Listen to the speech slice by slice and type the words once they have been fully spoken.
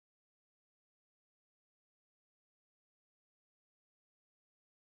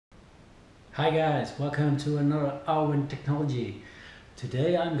Hi guys, welcome to another hour in technology.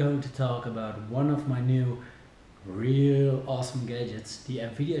 Today I'm going to talk about one of my new real awesome gadgets, the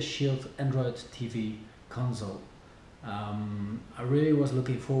Nvidia Shield Android TV console. I really was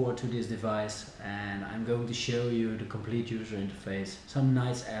looking forward to this device and I'm going to show you the complete user interface, some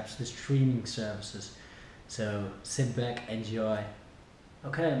nice apps, the streaming services. So sit back, enjoy.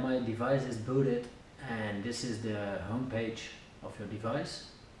 Okay, my device is booted and this is the home page of your device.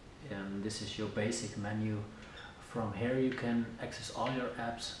 And this is your basic menu. From here you can access all your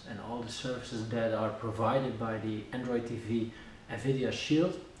apps and all the services that are provided by the Android TV Nvidia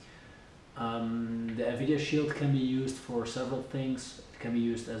Shield. The Nvidia Shield can be used for several things. It can be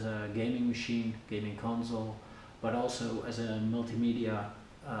used as a gaming machine, gaming console, but also as a multimedia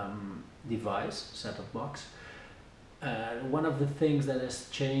device, set-top box. One of the things that has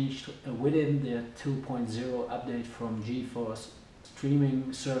changed within the 2.0 update from GeForce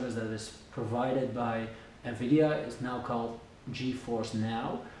streaming service that is provided by Nvidia is now called GeForce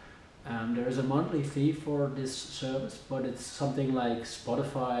Now. There is a monthly fee for this service, but it's something like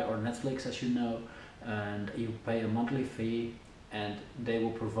Spotify or Netflix, as you know, and you pay a monthly fee and they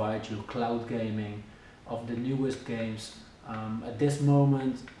will provide you cloud gaming of the newest games. At this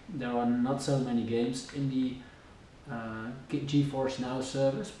moment there are not so many games in the GeForce Now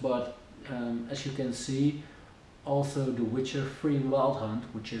service, but as you can see, also The Witcher 3 Wild Hunt,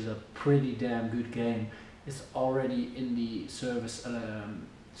 which is a pretty damn good game, is already in the service.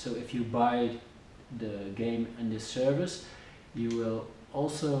 So if you buy the game in this service, you will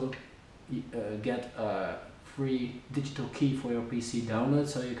also get a free digital key for your PC download,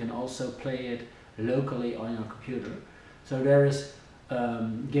 so you can also play it locally on your computer. So there is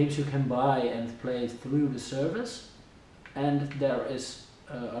games you can buy and play through the service, and there is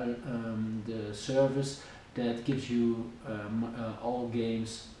the service that gives you all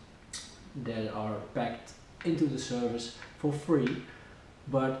games that are packed into the service for free,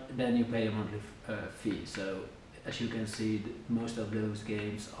 but then you pay a monthly fee. So as you can see, most of those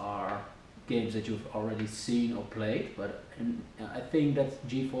games are games that you've already seen or played, but I think that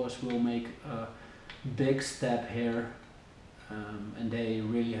GeForce will make a big step here, and they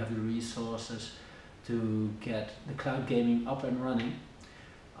really have the resources to get the cloud gaming up and running.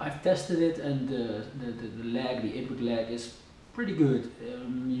 I've tested it and the input lag is pretty good.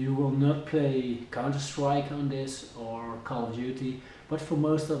 You will not play Counter-Strike on this or Call of Duty, but for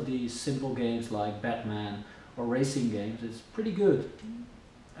most of these simple games like Batman or racing games, it's pretty good.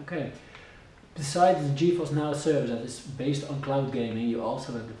 Okay. Besides the GeForce Now service that is based on cloud gaming, you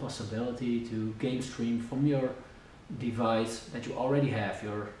also have the possibility to game stream from your device that you already have,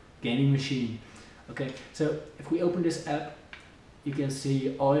 your gaming machine. Okay, so if we open this app, you can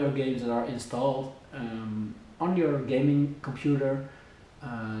see all your games that are installed on your gaming computer.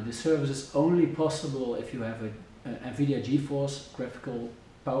 The service is only possible if you have a Nvidia GeForce graphical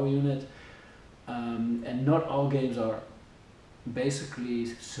power unit, and not all games are basically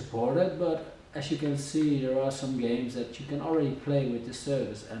supported, but as you can see, there are some games that you can already play with the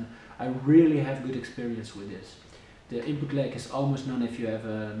service, and I really have good experience with this. The input lag is almost none if you have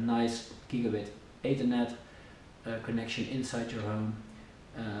a nice gigabit Ethernet connection inside your home,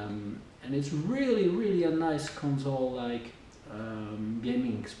 and it's really a nice console like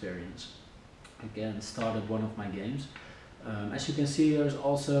gaming experience. Again, started one of my games. As you can see, there's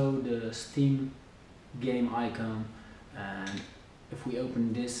also the Steam game icon, and if we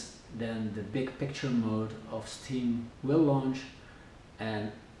open this, then the big picture mode of Steam will launch,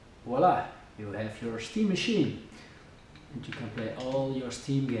 and voila, you have your Steam machine and you can play all your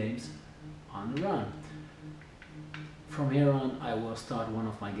Steam games on the run. From here on, I will start one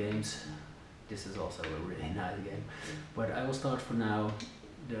of my games. This is also a really nice game, but I will start for now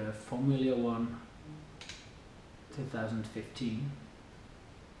the Formula 1 2015.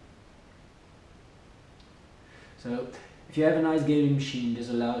 So if you have a nice gaming machine, this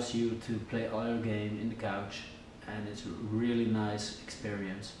allows you to play all your game in the couch, and it's a really nice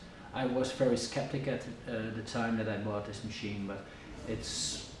experience. I was very skeptic at the time that I bought this machine, but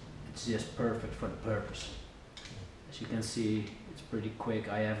it's just perfect for the purpose. As you can see, it's pretty quick.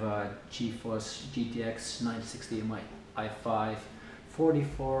 I have a GeForce GTX 960 in my i5,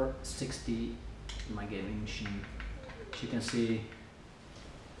 4460 in my gaming machine. As you can see,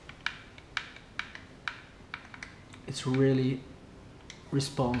 it's really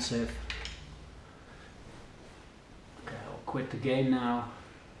responsive. Okay, I'll quit the game now.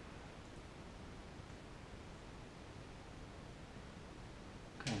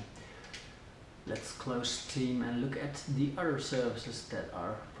 Okay. Let's close Steam and look at the other services that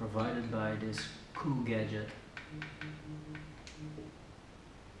are provided by this cool gadget.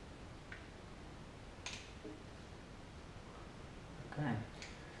 Okay.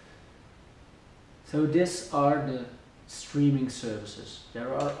 So these are the streaming services.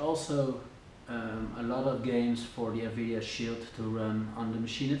 There are also a lot of games for the Nvidia Shield to run on the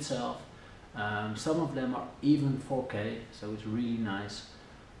machine itself. Some of them are even 4K, so it's really nice.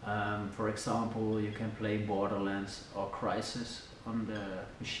 For example, you can play Borderlands or Crysis on the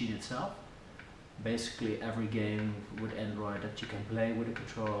machine itself. Basically every game with Android that you can play with a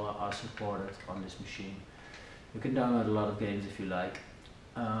controller are supported on this machine. You can download a lot of games if you like.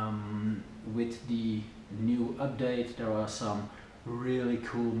 With the new update there are some really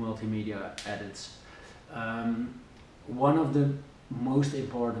cool multimedia edits. One of the most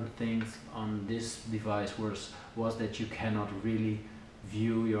important things on this device was that you cannot really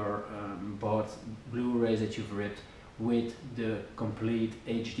view your bought Blu-rays that you've ripped with the complete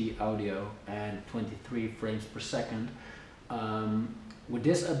HD audio and 23 frames per second. With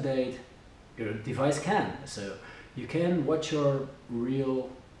this update your device can, so you can watch your real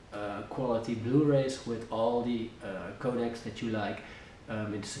quality Blu-rays with all the codecs that you like.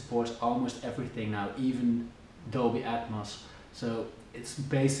 It supports almost everything now, even Dolby Atmos, so it's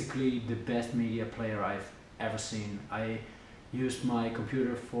basically the best media player I've ever seen. I used my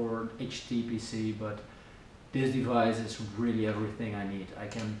computer for HTPC, but this device is really everything I need. I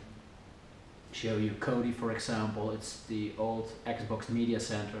can show you Kodi, for example. It's the old Xbox Media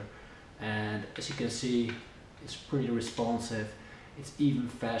Center, and as you can see it's pretty responsive. It's even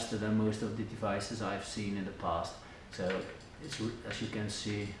faster than most of the devices I've seen in the past. So it's, as you can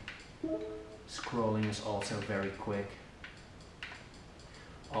see, scrolling is also very quick.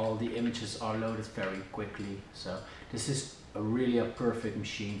 All the images are loaded very quickly. So this is really a perfect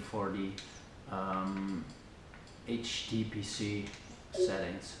machine for the HTPC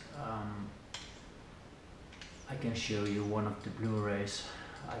settings. I can show you one of the Blu-rays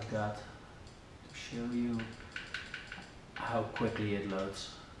I got to show you how quickly it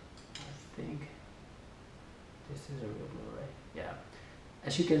loads. I think this is a real Blu-ray. Yeah,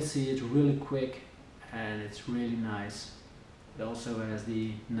 as you can see it's really quick and it's really nice. It also has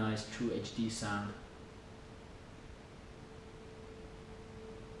the nice True HD sound.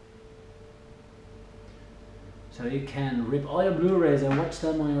 So you can rip all your Blu-rays and watch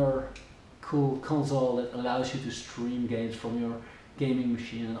them on your cool console that allows you to stream games from your gaming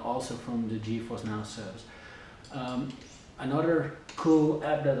machine and also from the GeForce Now service. Another cool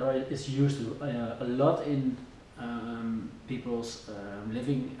app that is used a lot in people's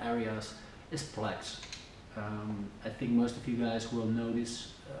living areas is Plex. I think most of you guys will know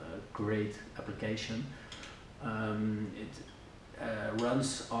this great application. It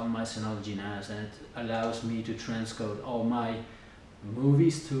runs on my Synology NAS and it allows me to transcode all my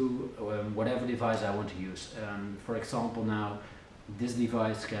movies to whatever device I want to use. For example, now this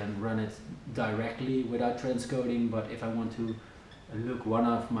device can run it directly without transcoding, but if I want to look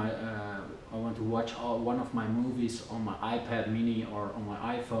I want to watch one of my movies on my iPad mini or on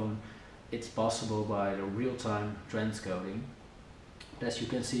my iPhone, it's possible by the real-time transcoding. As you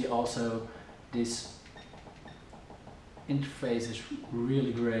can see also, this interface is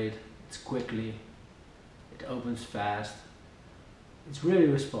really great. It's quickly, it opens fast, it's really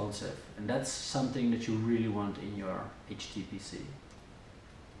responsive, and that's something that you really want in your HTPC.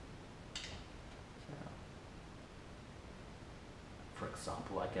 For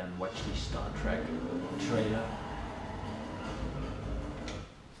example, I can watch the Star Trek trailer.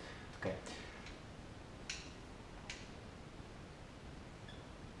 Okay.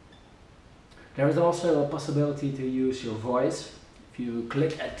 There is also a possibility to use your voice. If you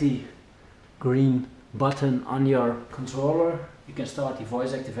click at the green button on your controller, you can start the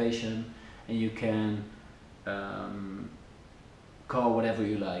voice activation and you can call whatever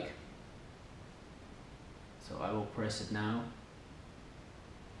you like. So I will press it now.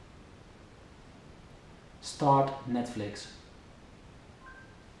 Start Netflix.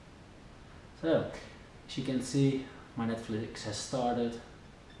 So, as you can see, my Netflix has started,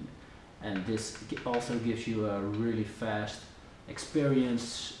 and this also gives you a really fast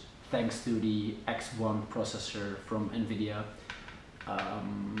experience thanks to the X1 processor from Nvidia.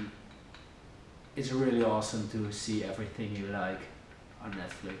 It's really awesome to see everything you like on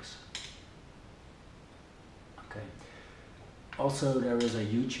Netflix. Okay. Also, there is a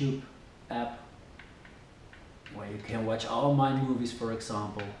YouTube app where you can watch all my movies, for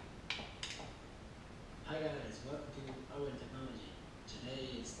example. Hi guys, welcome to Our Technology.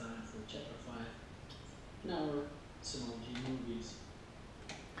 Today it's time for chapter 5 in our Synology movies.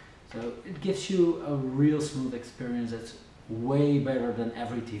 So it gives you a real smooth experience that's way better than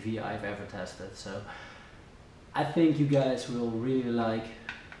every TV I've ever tested. So I think you guys will really like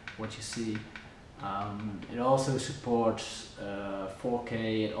what you see. It also supports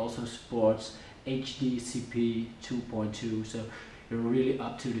 4K, it also supports HDCP 2.2, so you're really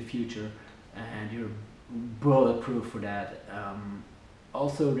up to the future and you're bulletproof for that.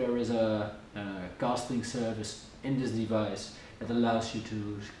 Also there is a casting service in this device that allows you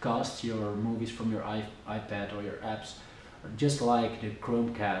to cast your movies from your iPad or your apps, just like the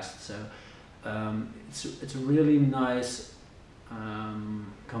Chromecast. So it's a really nice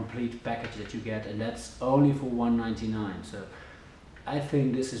complete package that you get, and that's only for $199. So I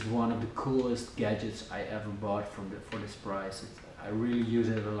think this is one of the coolest gadgets I ever bought for this price. I really use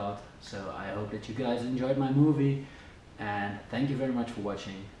it a lot, so I hope that you guys enjoyed my movie, and thank you very much for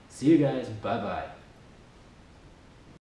watching. See you guys, bye bye.